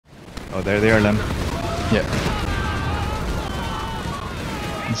Oh, there they are, Lem. Yeah.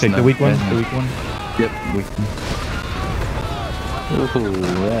 Take the weak one. The weak one. Yep, weak one. Ooh,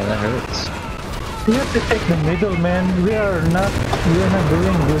 yeah, that hurts. You have to take the middle, man. We are not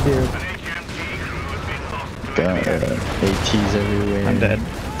doing good here. Got ATs everywhere. I'm dead.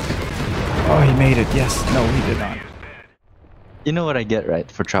 Oh, he made it. Yes. No, he did not. You know what I get, right?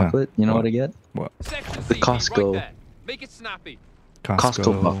 For chocolate? You know what I get? What? The Costco. Right, make it snappy.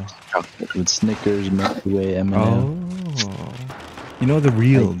 Costco box chocolate with Snickers, Milky Way, M&M. Oh. You know the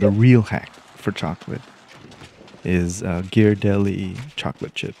real hack for chocolate is Ghirardelli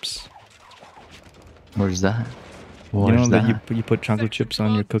chocolate chips. Where's that? You know that you put chocolate chips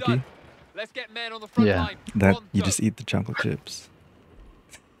on your cookie? Let's get men on the front line. That you just eat the chocolate chips.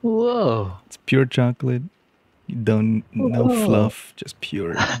 Whoa. It's pure chocolate. You don't no fluff, just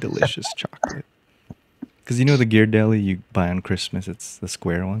pure delicious chocolate. Because you know the Ghirardelli you buy on Christmas, it's the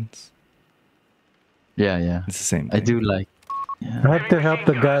square ones. Yeah, yeah. It's the same thing. I do like. Yeah. I have to help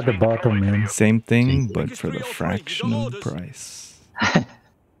the guy at the bottom, man. Same thing, but for the fraction of the price.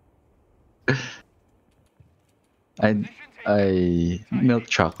 Milk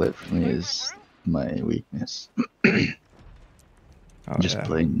chocolate for me is my weakness. Just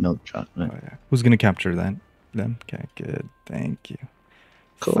plain milk chocolate. Oh, yeah. Who's gonna capture that? Them? Okay, good. Thank you.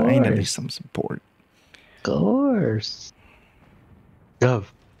 Finally, some support. Of course. Gov.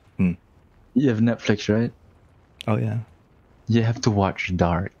 You have Netflix, right? Oh yeah. You have to watch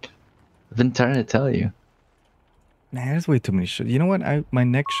Dark. I've been trying to tell you. Nah, there's way too many shows. You know what? My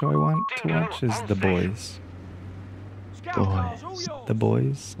next show I want to watch is The Boys. The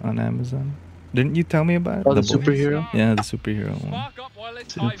Boys on Amazon. Didn't you tell me about it? Oh, the superhero? Yeah, the superhero one.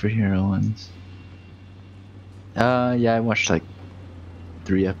 Superhero ones. Yeah, I watched like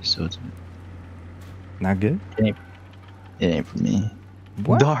 3 episodes. Not good? It ain't for me.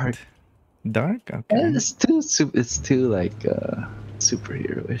 What? Dark. Dark? Okay. It's too like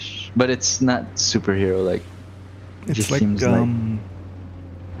superhero-ish. But it's not superhero like it's just like seems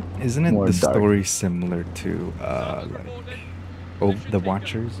isn't it more the dark. story similar to The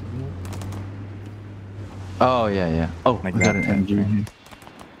Watchers? Oh yeah. Oh, Like we got that an kind of MG. thing.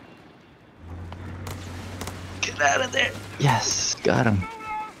 Get out of there! Yes, got him.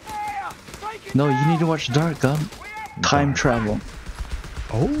 No, you need to watch Dark, Time travel.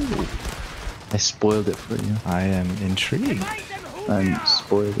 Oh, I spoiled it for you. I am intrigued. I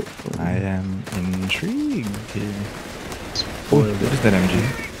spoiled it for you. I am intrigued here. Spoiled What it. is that MG?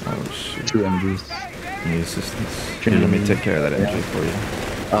 Oh shit. 2 MGs. Need assistance. Here, let me take care of that MG for you.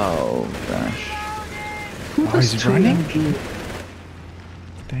 Oh gosh. Oh, he's running? MG?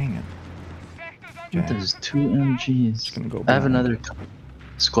 Dang it. Okay. There's 2 MGs. Gonna go I have behind. another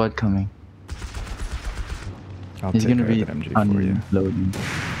squad coming. I'll He's take gonna care be of that MG for you. unloading.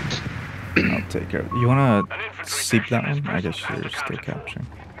 I'll take care of it. You wanna seep that one? I guess you're still capturing.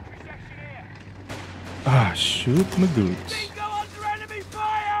 Ah, shoot my goods.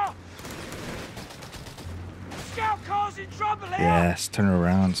 Yes, turn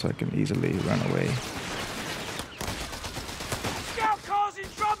around so I can easily run away.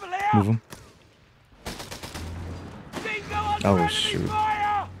 Move him. Oh shoot.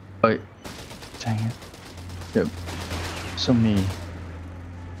 Wait. Dang it. Yep. So many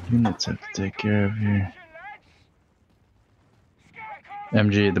units I have to take care of here.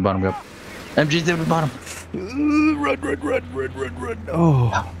 MG at the bottom, go. MG's at the bottom. Run.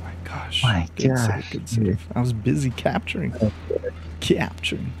 Oh my gosh. My Good save, gosh. good save. I was busy capturing.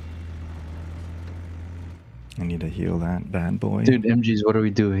 I need to heal that bad boy. Dude, MG's, what do we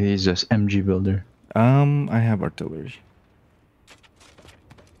do? He's just MG builder. I have artillery.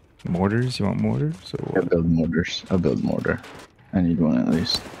 Mortars? You want mortars? Or I'll build mortars. I'll build mortar. I need one at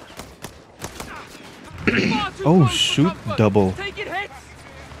least. Oh shoot, double.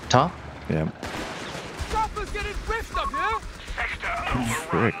 Top? Yeah.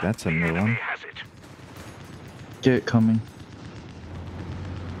 Frick, that's a new one. Get it coming.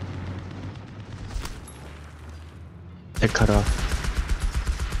 They're cut off.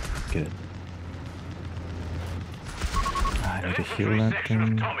 Good. I need to heal that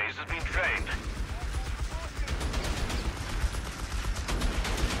thing.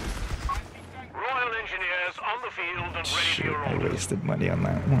 Shit, I wasted money on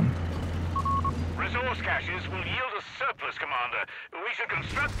that one. Resource caches will yield a surplus, Commander. We should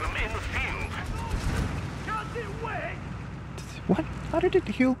construct them in the field. What? How did it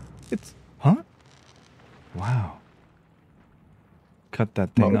heal? It's... Huh? Wow. Cut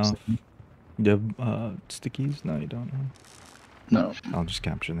that thing off. You have stickies? No, you don't. No. I'll just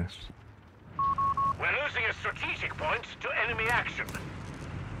capture this. We're losing a strategic point to enemy action.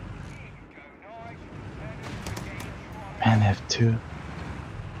 Man, they have two.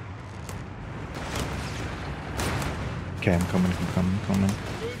 Okay, I'm coming.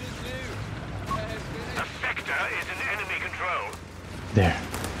 The sector is in enemy control. There.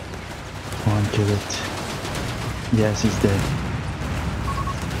 One, kill it. Yes, he's dead.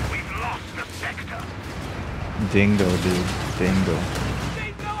 We've lost the sector. Dingo, dude. Dingo.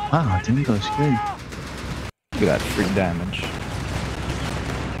 Wow, Dingo's good. Look at that free damage.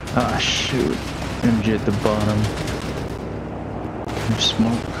 Ah, shoot. MG at the bottom. There's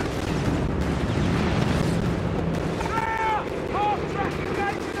smoke.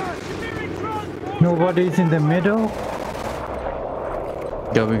 Nobody's in the middle.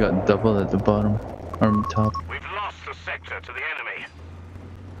 Yeah, we got double at the bottom. Or top. We've lost the sector to the enemy.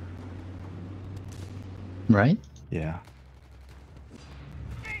 Right? Yeah.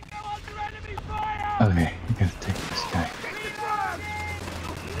 Okay, we gotta take this guy.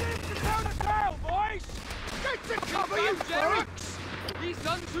 He's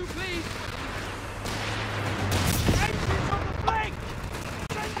done too, please.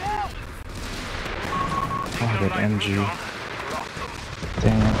 Oh, that MG.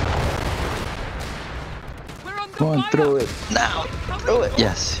 Damn it. We're under Go on, fire. throw it. Now! Throw it!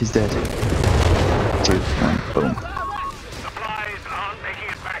 Yes, he's dead. 2, 1, boom. Supplies aren't making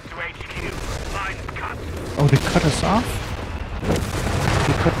it back to HQ. Lines cut. Oh, they cut us off?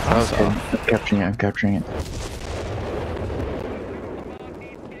 They cut us Okay, off. I'm capturing it.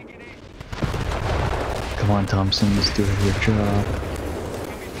 Come on, Thompson, just do your job.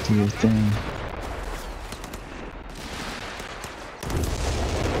 Do your thing.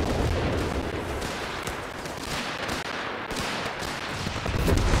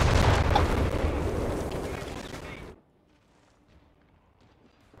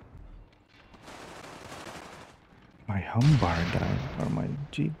 My Humbar died, or my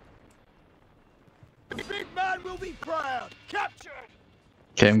Jeep. Big man will be proud. Captured.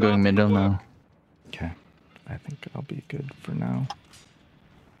 Okay, I'm going middle now. Okay, I think I'll be good for now.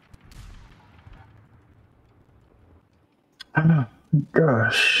 Oh,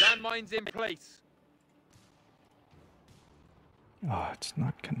 gosh. Landmines in place. Oh, it's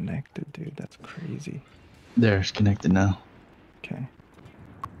not connected, dude. That's crazy. There, it's connected now. Okay.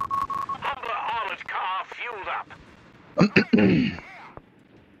 Humber armored car fueled up.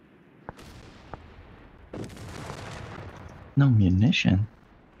 No munition.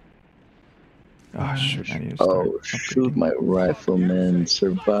 Oh, shoot. I need to start Oh, shoot, my rifleman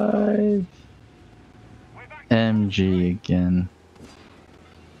survived. MG again.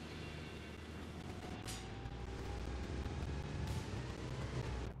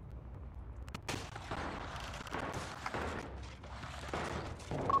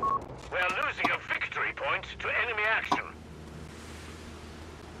 We're losing a victory point to enemy action.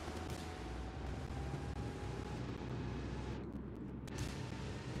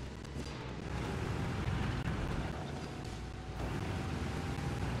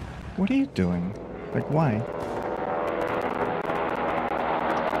 What are you doing? Like, why?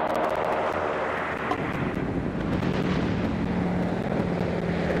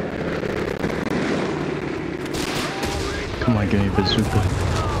 Come on, give me a bazooka.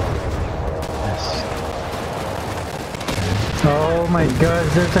 Yes. Oh my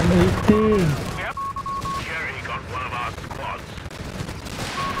gosh, there's an 80. Yep. Jerry got one of our squads.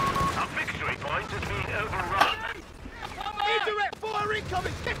 Our victory point is being overrun. Indirect fire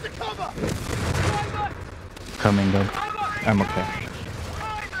incoming! Get to cover! Coming, bud. I'm okay.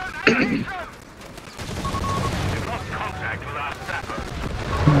 We've lost contact with our sapper.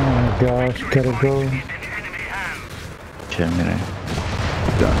 Oh my gosh, gotta go. In enemy hands. Okay, I'm gonna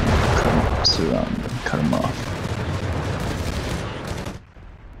cut him, surround him, cut him off.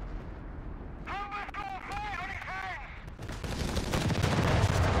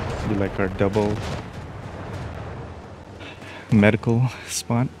 You like our double medical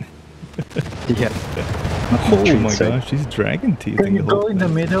spot? Yeah. Oh my gosh, she's dragon teething Can you the whole go in the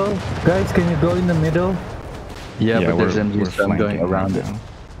thing. middle? Guys, can you go in the middle? Yeah, but there's we're MGs, so I'm going flanking around right it. now.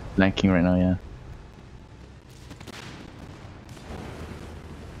 Flanking right now, yeah.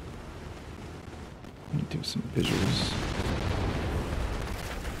 Let me do some visuals.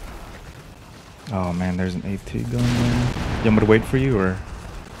 Oh man, there's an AT going there. You want me to wait for you, or?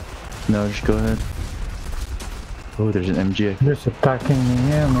 No, just go ahead. Oh, there's an MG. Just attacking me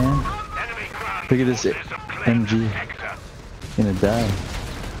here, man. Enemy ground Look at this forces have claimed MG. the sector. Gonna die.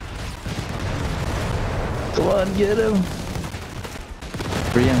 Come on, get him.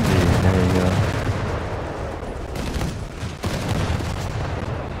 Free MG. There we go.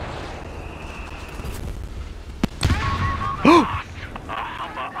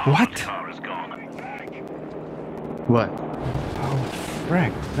 What? Car is gone. What? Oh,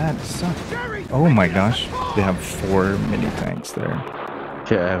 frick. That sucks. Oh my gosh. They have 4 mini tanks there.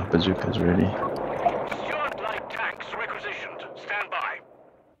 Okay, I have bazookas ready. Steward light tanks requisitioned. Stand by.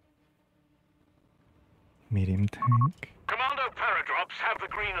 Medium tank. Commando paradrops have the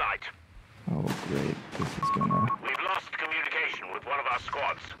green light. Oh, great. This is gonna... We've lost communication with one of our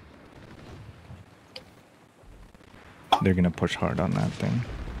squads. They're gonna push hard on that thing.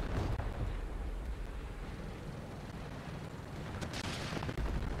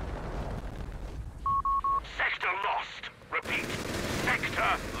 Sector lost. Repeat.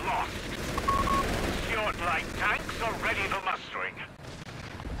 Sector lost. Steward light tanks are ready for mustering.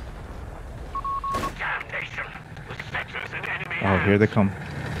 Damnation. The sector's in enemy Oh, here they come.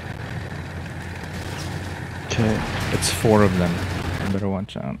 Okay. It's 4 of them. I better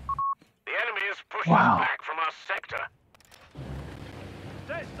watch out. The enemy is pushing Wow. back from our sector.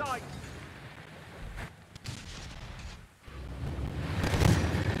 Set sight.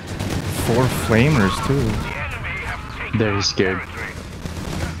 4 flamers too. The enemy have taken Very our scared. territory.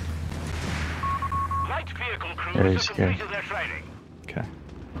 Light vehicle crews Very have scared. completed their training. Okay.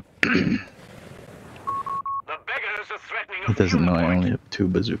 The beggars are threatening a He doesn't fuel know I point. only have 2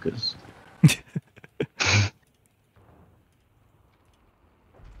 bazookas.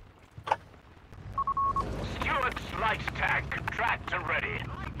 Stewart's light tank tracked and ready.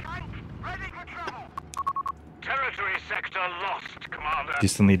 Ready for travel. Territory sector lost, Commander. Do you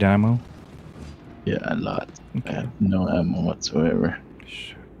still need ammo? Yeah, a lot. I Okay. have no ammo whatsoever.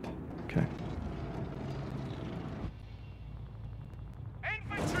 Shoot. Okay.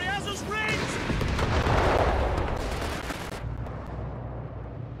 Infantry has us rigged.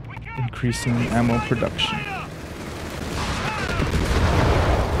 Increasing ammo production.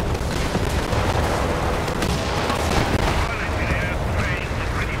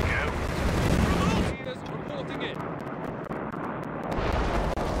 Reporting in.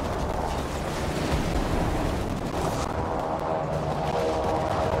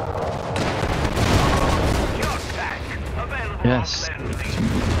 Yes.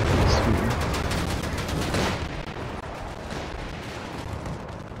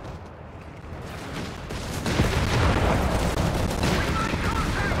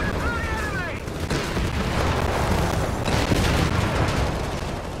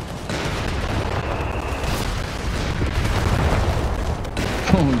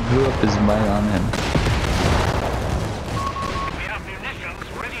 Oh, blew up his mine on him. We have munitions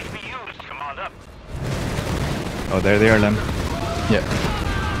ready to be used, Commander. Oh, there they are, Lem. Yeah.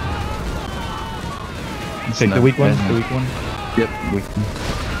 It's Take the not weak one. bad. The weak one. Yep, weak one.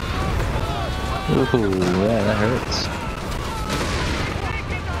 Oh, yeah, that hurts.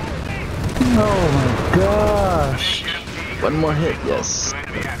 Oh my gosh! One more hit, yes.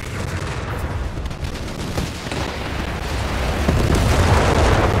 Enemy action.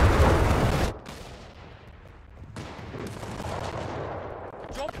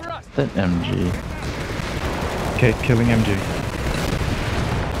 Job for us. That MG. Okay, killing MG.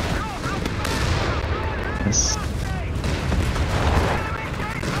 Yes.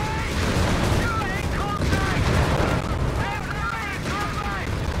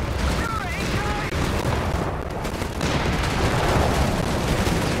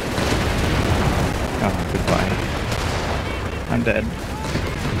 Oh, goodbye. I'm dead.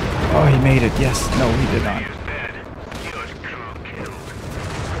 Oh, he made it. Yes. No, he did not. Is dead. Steward crew killed.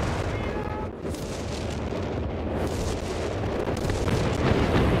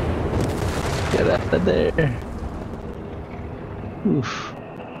 Get out of there. Oof.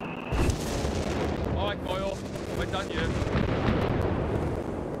 All right, Boyle. We're done here.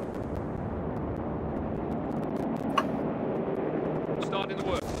 Starting the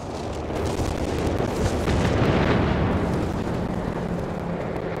work.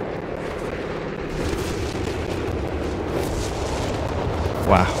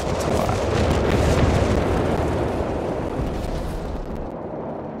 Wow, that's a lot.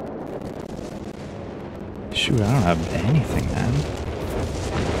 Shoot, I don't have anything, man.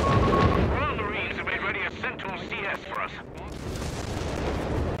 Royal Marines have made ready a Centaur CS for us.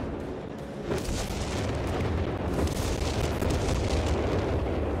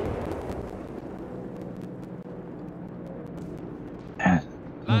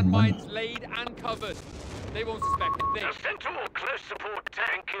 Landmines laid and covered. They won't suspect a The thing. Centaur close support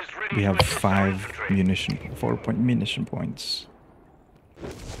tank is ready We to have assist our 5 infantry. munition, 4-point munition points.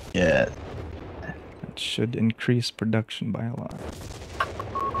 Yeah. That should increase production by a lot.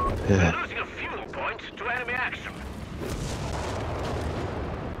 We're Yeah. losing a fuel point to enemy action.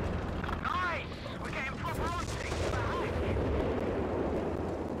 Nice! We're getting proper on.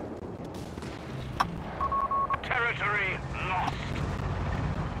 Territory lost.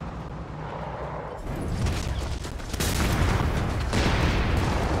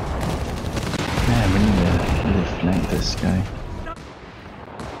 Man, we need to really flank this guy.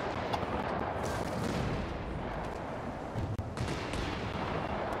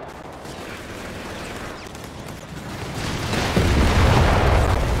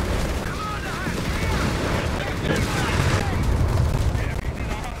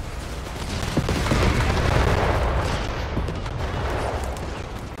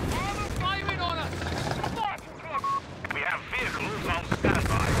 Firing on us! We have vehicles on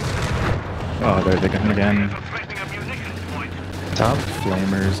standby. Oh, there they come again. Threatening a munitions point. Top?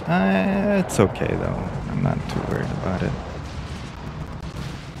 Flamers. It's okay though. I'm not too worried about it.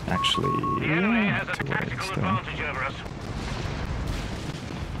 Actually, The enemy yeah, has a not too worried tactical still. advantage over us.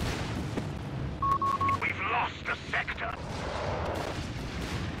 We've lost the sector.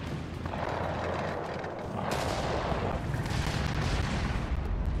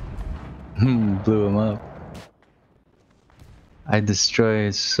 Blew him up. I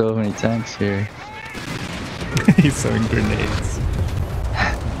destroyed so many tanks here. He's throwing grenades.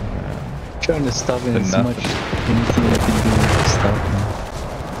 Trying to stop it But as nothing. much anything I can do to stop him.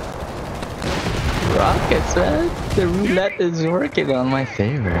 Rockets, man! The roulette is working on my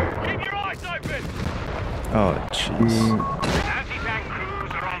favor. Keep your eyes open. Oh, jeez. Anti-tank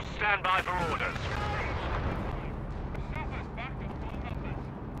crews are on standby for orders.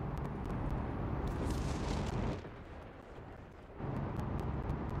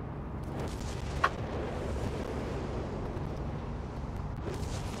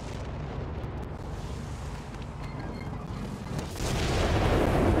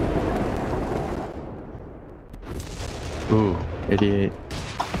 Ooh, 88.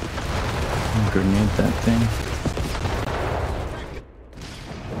 Grenade that thing.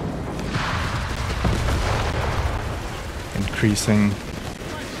 Increasing.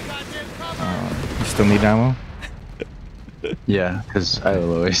 You still need ammo? Yeah, because I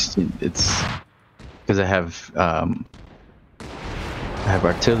will always. It's because I have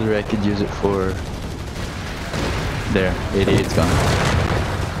artillery I could use it for. There, 88's gone.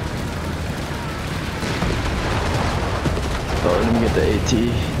 Oh, let me get the AT.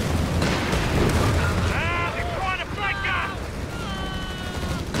 They're trying to flank us.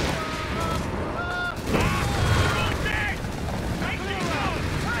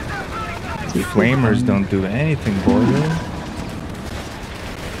 The flamers don't do anything, boy. The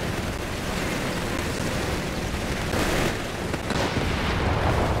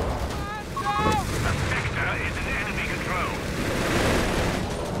sector is in enemy control.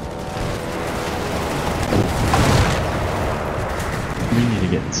 We need to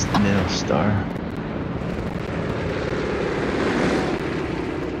get middle star.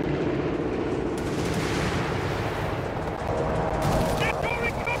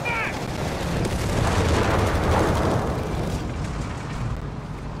 Securing combat.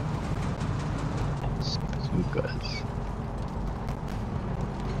 Bazookas.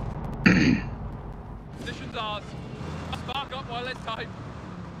 Position's ours. Spark up while it's time.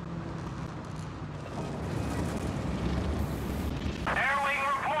 Air wing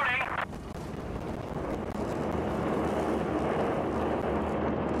reporting.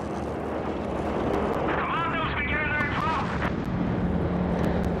 Commandos begin their drop.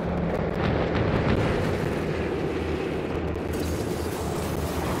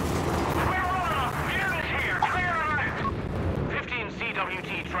 We're rolling up. Units here. Clear and out. 15 CWT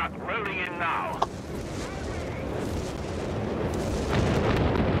truck rolling in now.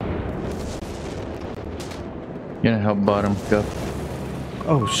 Gonna help bottom up.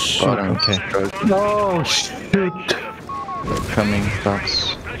 Oh, shoot. Bottom. Okay. Oh shoot! They're coming,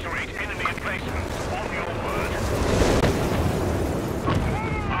 tops. Obliterate enemy emplacements. On your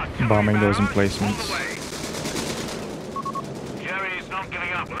word. Bombing those On emplacements. the way. Jerry's not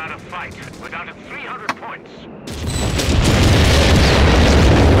giving up without a fight. We're down to 300 points.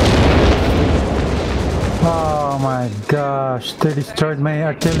 Oh my gosh! They destroyed my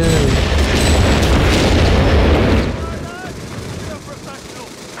artillery.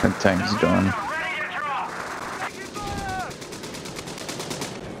 That tank's gone. Ready to drop.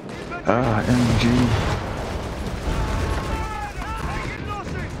 Ah, MG.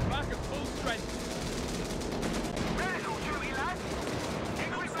 Back at full strength.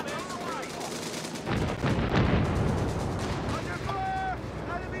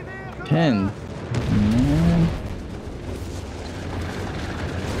 10. Man.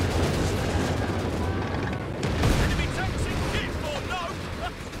 Enemy tanks in hit or no?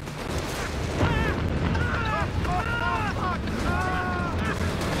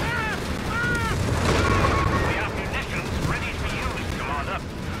 We have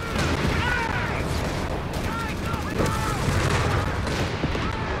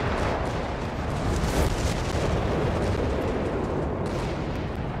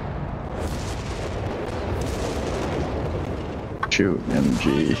Shoot,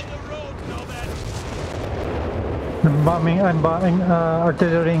 MG. I'm bombing,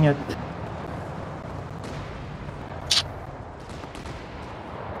 artillerying it.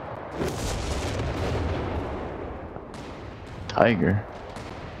 Tiger.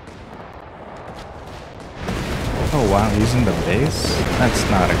 Oh wow, he's in the base? That's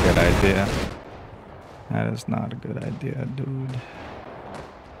not a good idea. That is not a good idea, dude.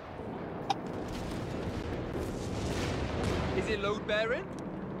 Is it load bearing?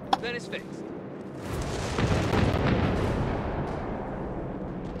 Then it's fixed.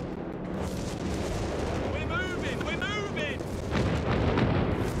 We're moving! We're moving!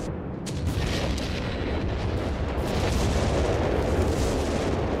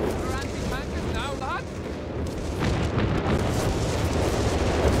 We're anti-tankers now, lads.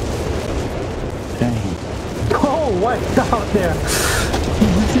 Dang. Oh, wiped out there. Did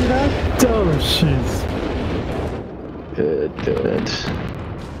you see that? Oh, jeez. Good, good.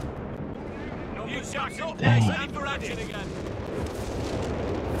 You shut up! Dang. Ready for action again.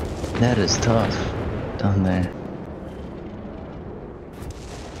 That is tough down there.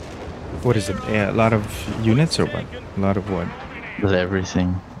 What is it? Yeah, a lot of units or what? A lot of what? With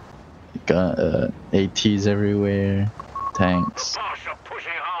everything. Got ATs everywhere. Tanks. Bosch are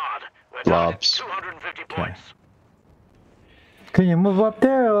pushing hard. We're Blobs. down at 250 Okay. points. Can you move up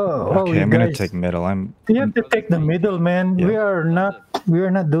there? Oh, Okay, you I'm gonna guys, take middle. you have to take the middle, man. Yeah. We are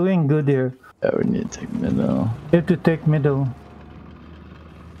not doing good here. Yeah, we need to take middle. You have to take middle.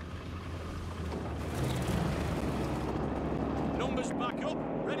 Numbers back up.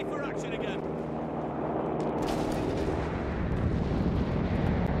 Ready for action again.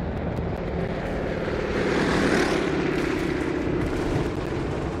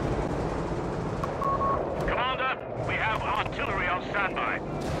 Commander, we have artillery on standby.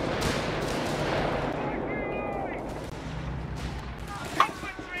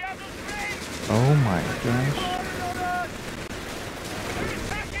 Oh my gosh.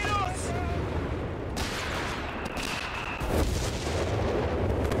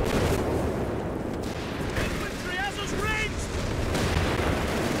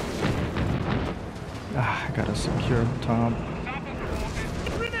 Ah, I gotta secure the top.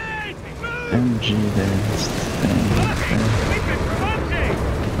 MG there's the thing.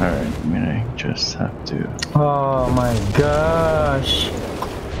 Alright, I'm gonna just have to. Oh my gosh.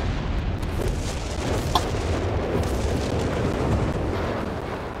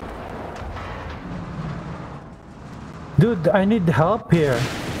 Dude, I need help here.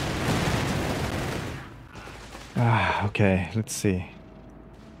 Ah, okay, let's see.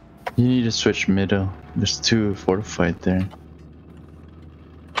 You need to switch middle. There's two fortified there.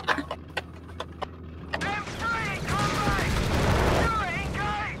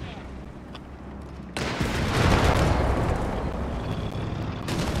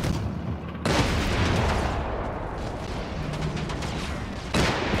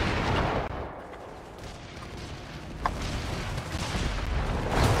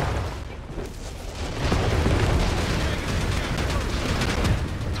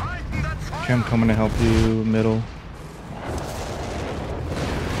 Okay, I'm coming to help you, middle.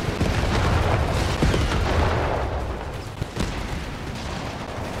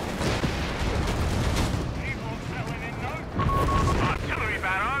 Artillery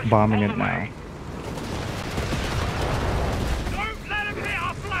barrage. Bombing on it the now. way. Don't let him hit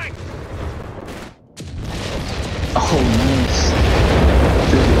our flank. Oh, nice.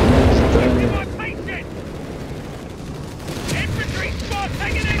 Dude, almost died. Rotation. Infantry squad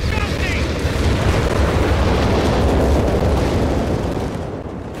taking in custody.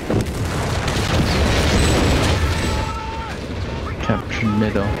 Capture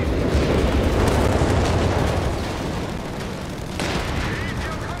middle.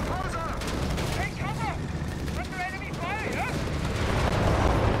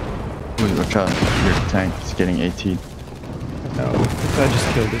 Wait, watch out. Your tank is getting AT'd. No, I just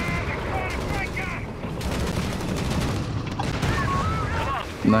killed it.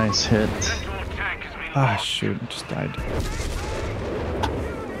 Nice hit. Central tank has been Ah, shoot, just died.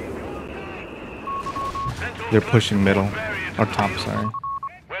 Central They're pushing middle. variant Or top, sorry.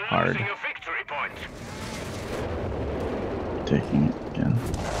 We're Hard. losing a victory point. Taking it again.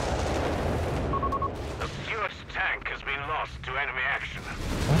 The Stuart's tank has been lost to enemy action.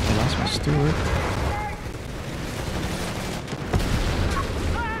 What? I lost my steward.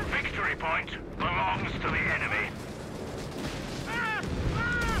 Victory point belongs to the enemy.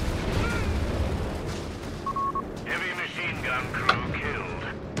 Heavy machine gun crew killed.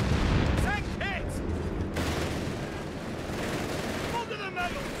 Tank hit! Under the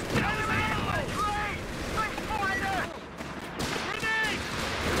medals!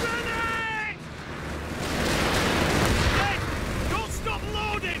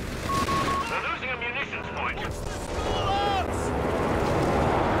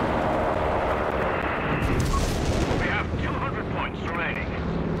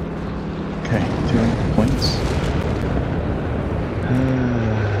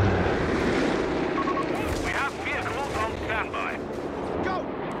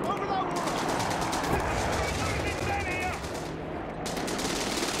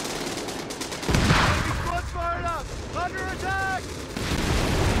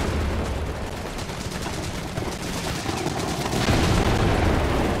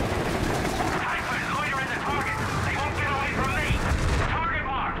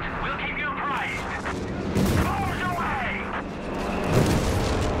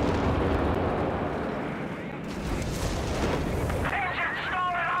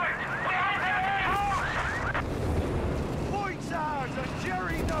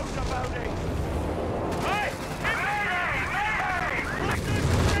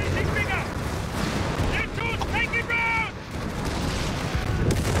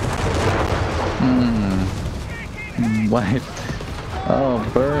 wiped. Oh,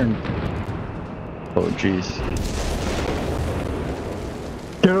 burn. Oh, jeez.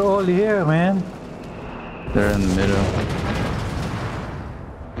 They're all here, man. They're in the middle.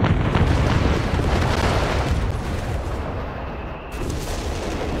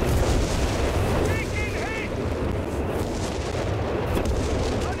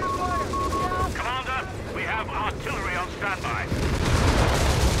 Commander, we have artillery on standby.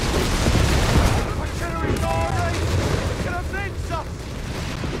 Artillery's already! It's gonna mince us!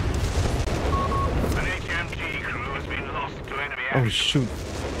 An HMG crew has been lost to enemy Oh action. shoot.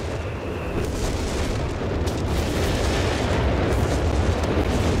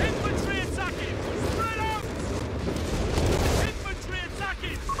 Infantry attacking! Spread out! Infantry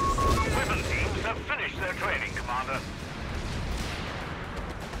attacking! Weapon teams have finished their training, Commander.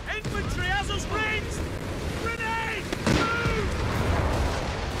 Infantry has us ranged! Grenade! Move!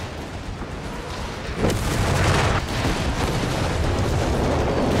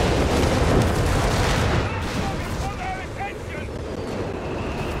 For their attention!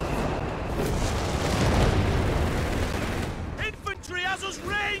 Infantry has us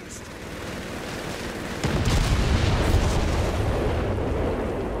ranged!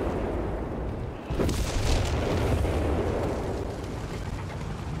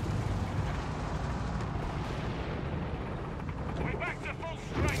 We're back to full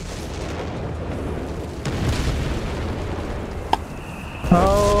strength.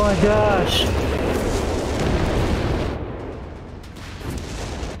 Oh my gosh.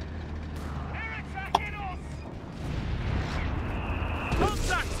 They're attacking us!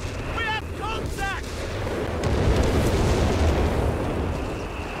 Contact! We have contact!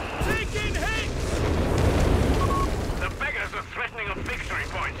 Taking hits! The beggars are threatening a victory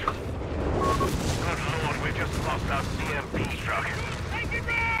point. Good lord, we've just lost our CMP truck. Take it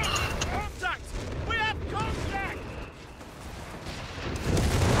down! Contact! We have contact!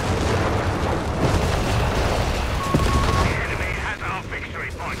 The enemy has our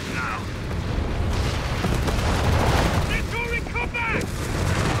victory points now. Let's go recover! Let's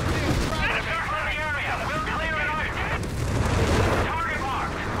go from the area. We'll clear it out. Target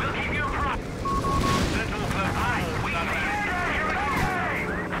marked. We'll keep you prompt. Central close. Aye, we see it.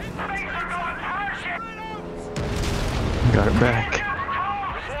 Things are going parachute. Got it back.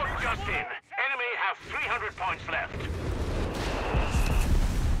 Report just in. Enemy have 300 points left.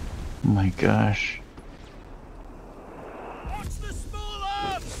 Oh my gosh. Watch the small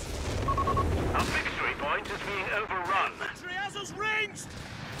arms! Our victory point is being overrun. Infantry has us ranged!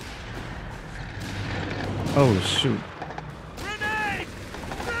 Oh shoot. Grenade!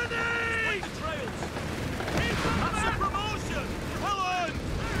 Grenade! Trails! That's a promotion! Well earned!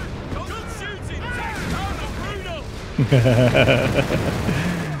 Good shooting! Takes down the Bruno!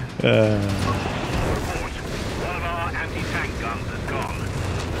 Report. One of our anti-tank guns is gone.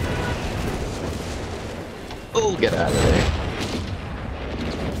 Oh, get out of there.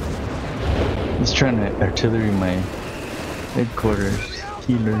 He's trying to artillery my headquarters,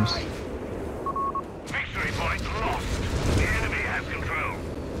 healers. Victory point lost. The enemy has control.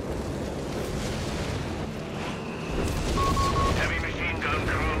 Heavy machine gun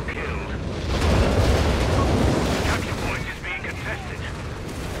crew killed. Capture point is being contested.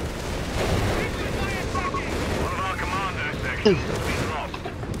 One of our commander sections has been lost.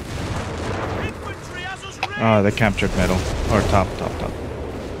 Infantry has us ranged! Ah, the captured middle. Or top.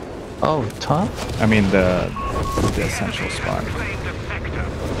 Oh, top? I mean the essential spot. Claimed a sector.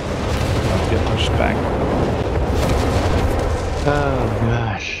 Don't get pushed back. Oh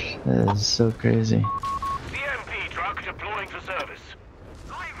gosh, that is so crazy. CMP truck deploying for service.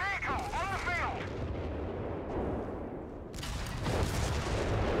 Light vehicle on the field.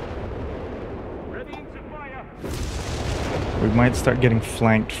 Ready to fire. We might start getting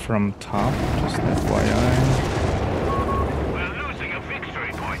flanked from top, just FYI. We're losing a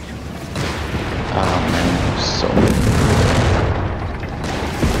victory point. Oh man, there's so many.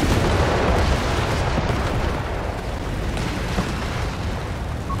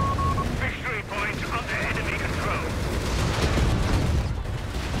 Victory point under enemy control.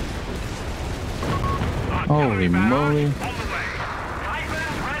 Holy moly. On the way.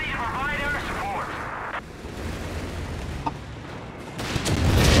 Titans ready to provide air support.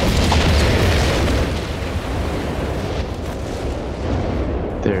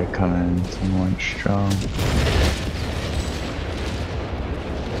 They're coming someone strong.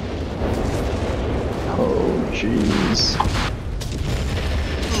 Oh jeez.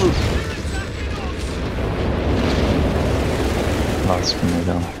 Lost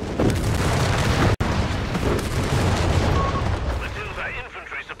middle. Matilda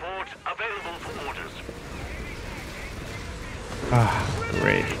infantry support available for orders. Ah,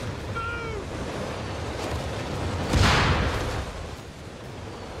 great.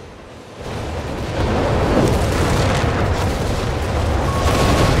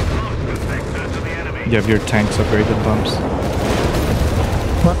 You have your tanks upgraded, Bumps,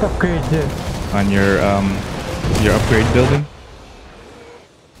 What upgrade there? on your upgrade building.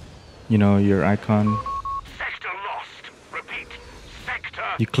 You know, your icon. Sector lost. Repeat. Sector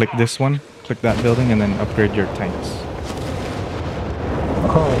You click this one, click that building, and then upgrade your tanks.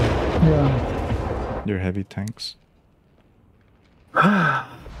 Oh, yeah. Your heavy tanks.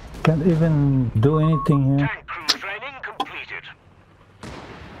 Can't even do anything here. tank crew training completed.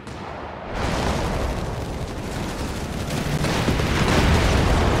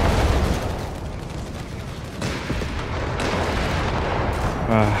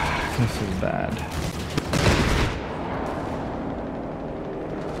 Ah, this is bad.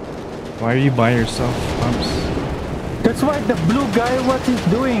 Why are you by yourself, Bumps? That's why the blue guy, what he's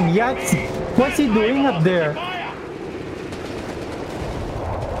doing? Yax, what's he doing up there?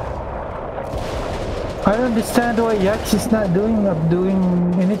 I don't understand why Yax is not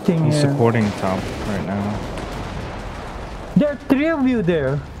doing anything He's here. supporting top right now. There are 3 of you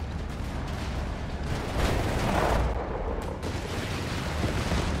there.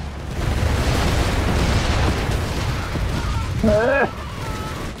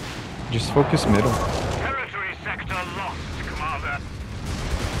 Just focus middle. Territory sector lost, Commander.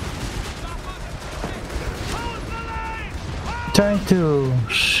 Trying to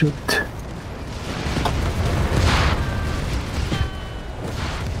shoot.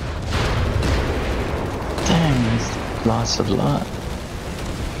 Dang, he's lost a lot.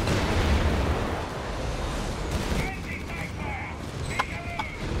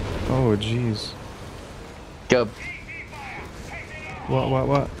 Oh, jeez. Go.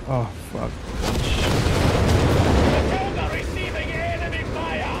 What? Oh, fuck. Receiving enemy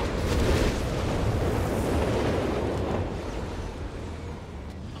fire!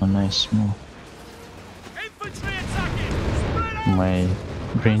 Oh, nice move. Infantry attacking! Spread out! My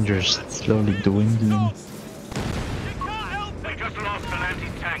Rangers slowly dwindling. You can't help We it! just lost an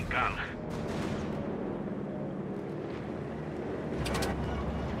anti-tank gun.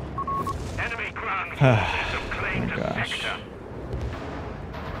 Enemy ground forces have claimed Oh, a gosh. sector.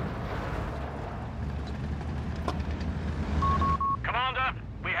 Commander,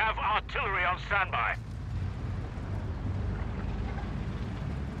 we have artillery on standby.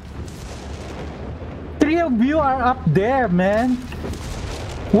 Three of you are up there, man.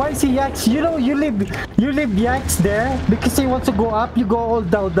 Why is he Yax? You know, you leave Yax there because he wants to go up. You go all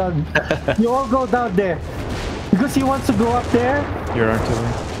down. You all go down there because he wants to go up there. Your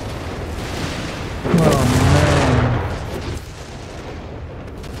artillery. Oh man.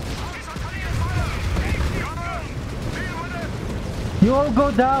 You all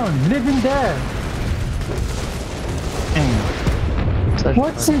go down. Leave him there. Dang. Such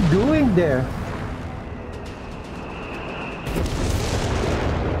What's he doing there?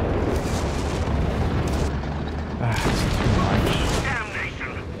 Ah, it's too much.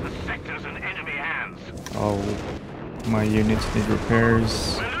 Damnation! The sector's in enemy hands. Oh, my units need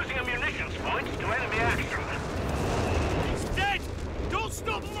repairs. We're losing a munitions point to enemy action. He's dead! Don't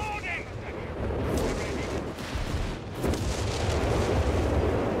stop loading!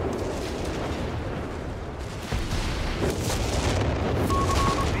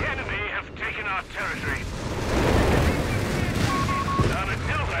 The enemy have taken our territory.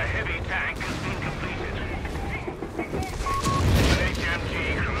 Until the heavy tank has been completed. The HMG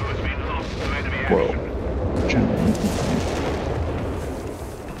crew has been lost to enemy action.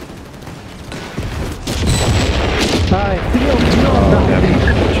 Alright, three of you are Oh, down.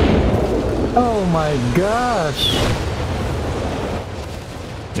 yeah. Oh my gosh.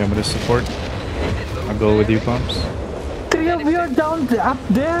 You want me to support? I'll go with you, Pumps. Three of you are down up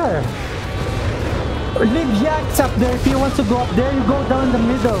there. Leave Yax up there. If he wants to go up there, you go down the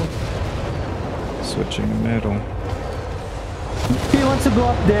middle. Switching middle. If he wants to go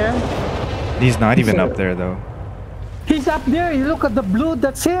up there, He's not even up there, though. he's up there. You look at the blue,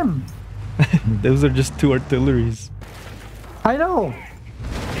 that's him. Those are just 2 artilleries. I know.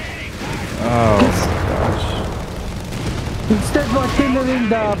 Oh, gosh. Instead of artillerying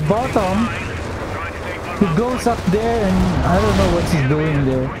the bottom, he goes up there and I don't know what he's doing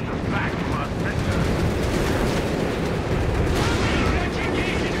there.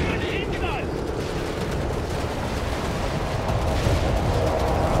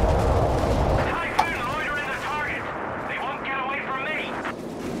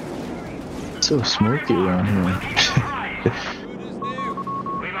 So smoky around here.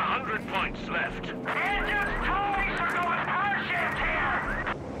 We've 100 points left. Engines, toys are going parachute!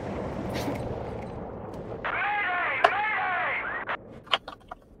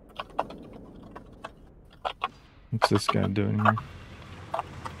 this guy doing here?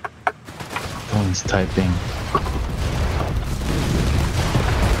 Oh, he's typing.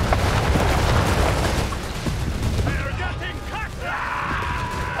 We're getting cut!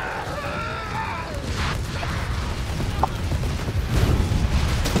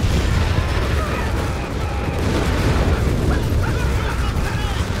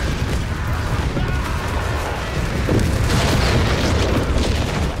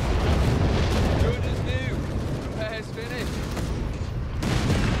 Good as new. Repair's finished.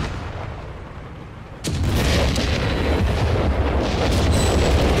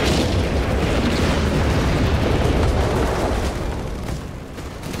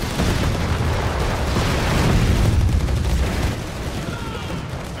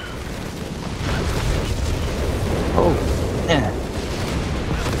 Oh, yeah.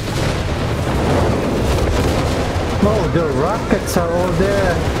 Oh, the rockets are all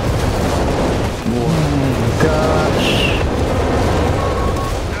there. Oh gosh.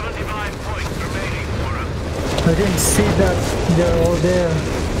 75 points remaining for us. I didn't see that they're all there.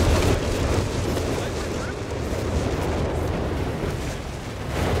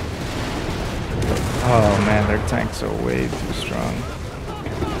 Oh man, their tanks are way too strong.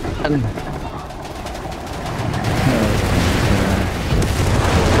 And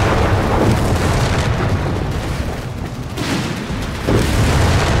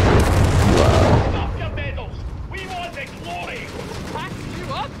Stop your medals! We want the glory! Pack you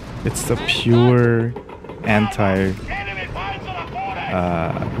up. It's the pure anti Enemy fires on the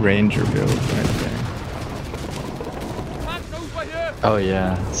forward! ranger build right there. Tank knows we're here. oh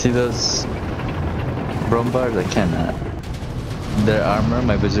yeah, see those Brombards? I cannot. Their armor,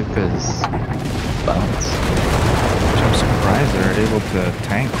 my bazookas bounce. I'm surprised they're able to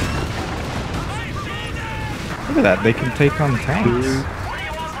tank. Look at that, they can take on tanks.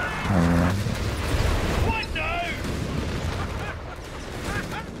 Alright. What now?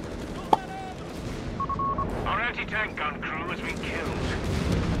 Our anti-tank gun crew has been killed.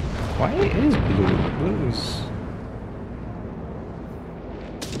 Why is Blue's?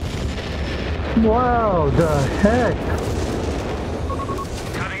 Wow, the heck.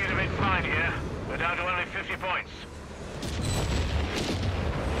 Cutting it a bit fine here. We're down to only 50 points.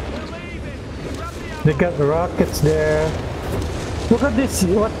 They got rockets there. Look at this,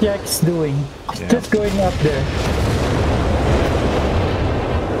 what Yak's doing. Yeah. Just going up there.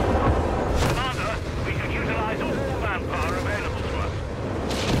 Commander, we can utilize all manpower available to us.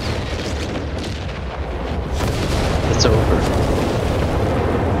 It's over.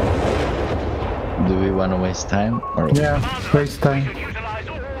 Do we want to waste time? Or Yeah, waste time. We should utilize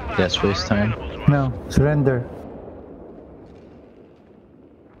all yes, waste time. available to us. No, surrender.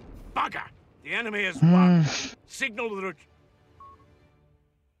 Bugger! The enemy is won. Signal the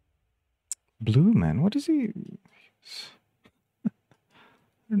Blue man, what is he? I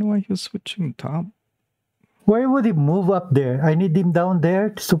don't know why he was switching top. Why would he move up there? I need him down there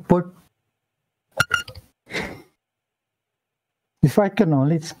to support. If I can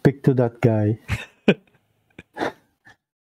only speak to that guy.